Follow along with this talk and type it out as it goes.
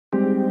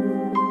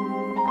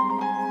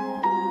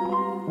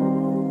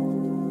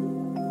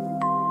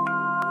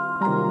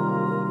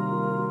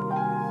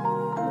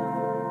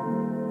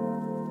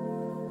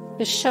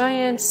The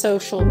Cheyenne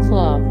Social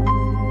Club.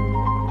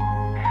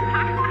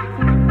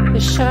 The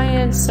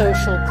Cheyenne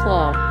Social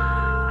Club.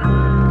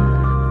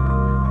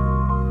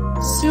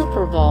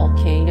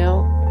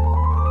 Supervolcano.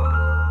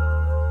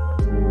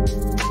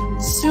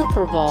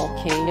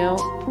 Supervolcano.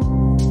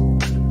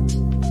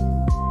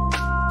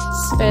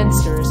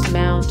 Spencer's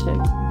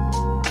Mountain.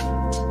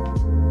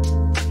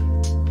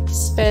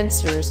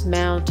 Spencer's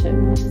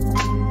Mountain.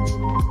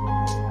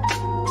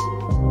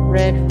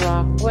 Red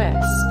Rock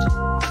West.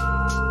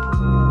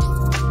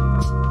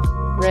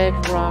 Red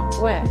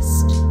Rock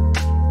West.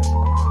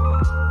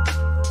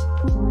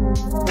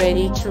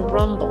 Ready to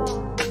rumble.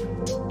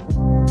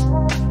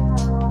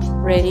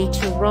 Ready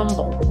to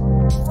rumble.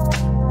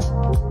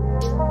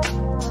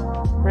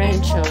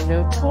 Rancho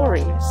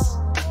Notorious.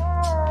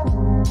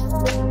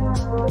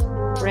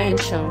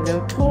 Rancho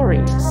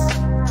Notorious.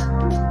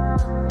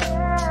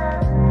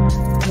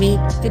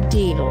 Meet the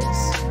Deedles.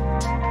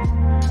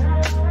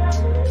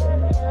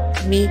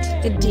 Meet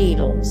the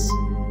Deedles.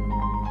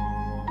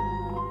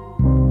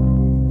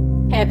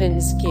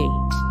 Heaven's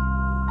Gate.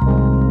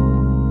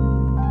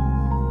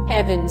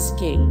 Heaven's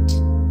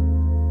Gate.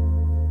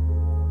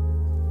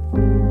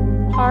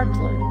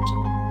 Heartland.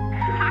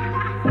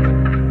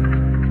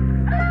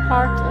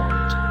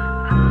 Heartland.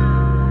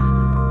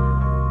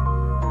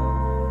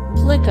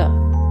 Flicka.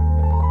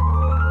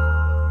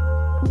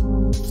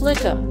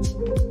 Flicka.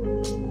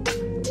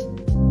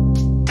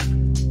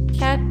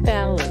 Cat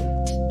Balloon.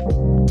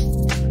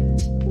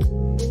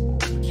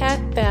 Cat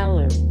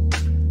Balloon.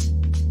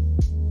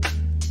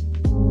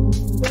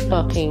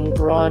 Bucking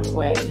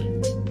Broadway.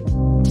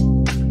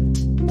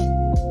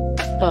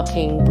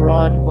 Bucking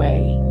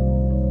Broadway.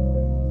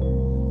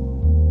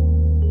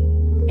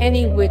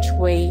 Any which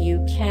way you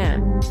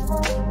can.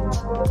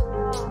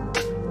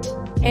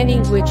 Any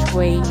which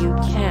way you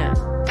can.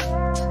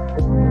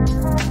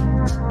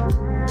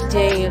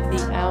 Day of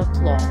the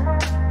Outlaw.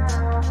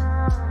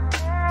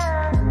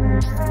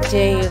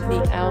 Day of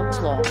the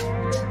Outlaw.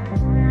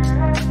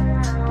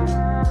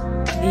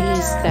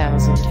 These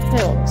Thousand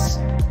Hills.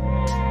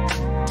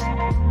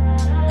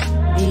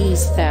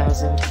 These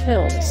Thousand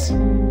Hills.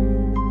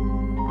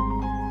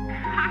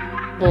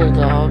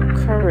 Bulldog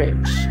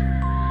Courage.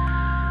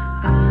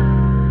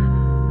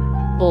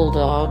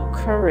 Bulldog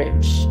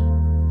Courage.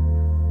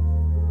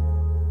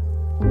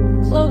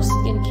 Close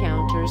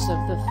Encounters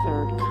of the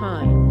Third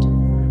Kind.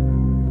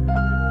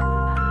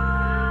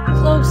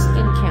 Close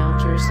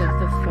Encounters of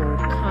the Third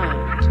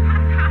Kind.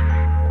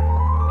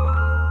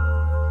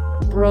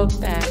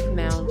 Brokeback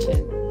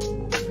Mountain.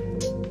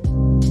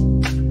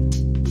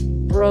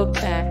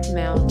 Brokeback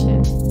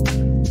Mountain.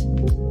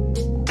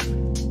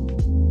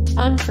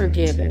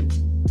 Unforgiven.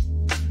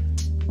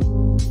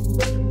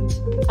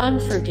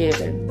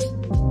 Unforgiven.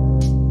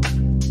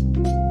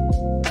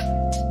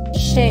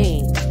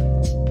 Cheyenne.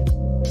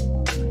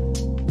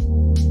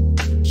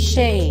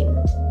 Cheyenne.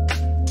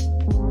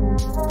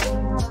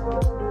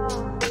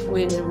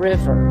 Wind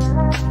River.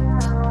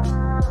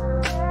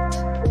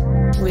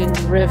 Wind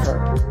River.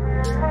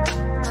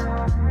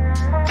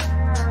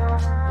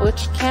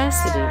 Butch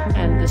Cassidy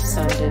and the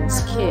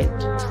Sundance Kid.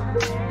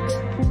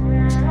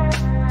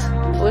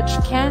 Butch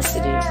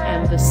Cassidy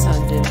and the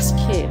Sundance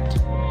Kid.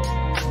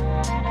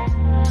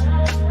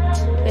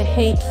 The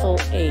Hateful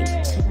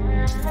Eight.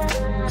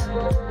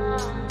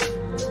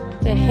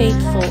 The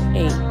Hateful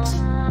Eight.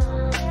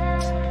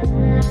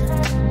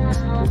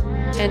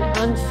 An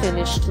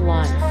Unfinished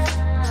Life.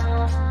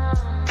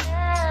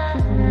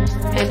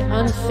 An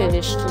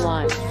Unfinished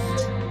Life.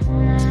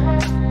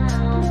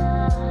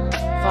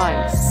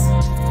 Vice.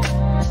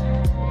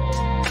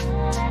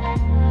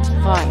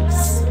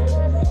 Vice.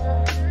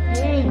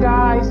 Hey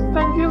guys,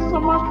 thank you so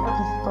much for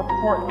the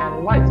support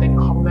and likes and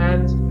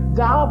comments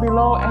down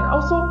below, and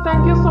also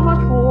thank you so much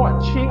for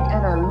watching,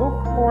 and I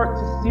look forward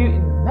to see you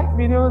in the next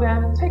video.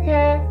 Then take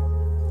care.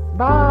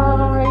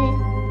 Bye.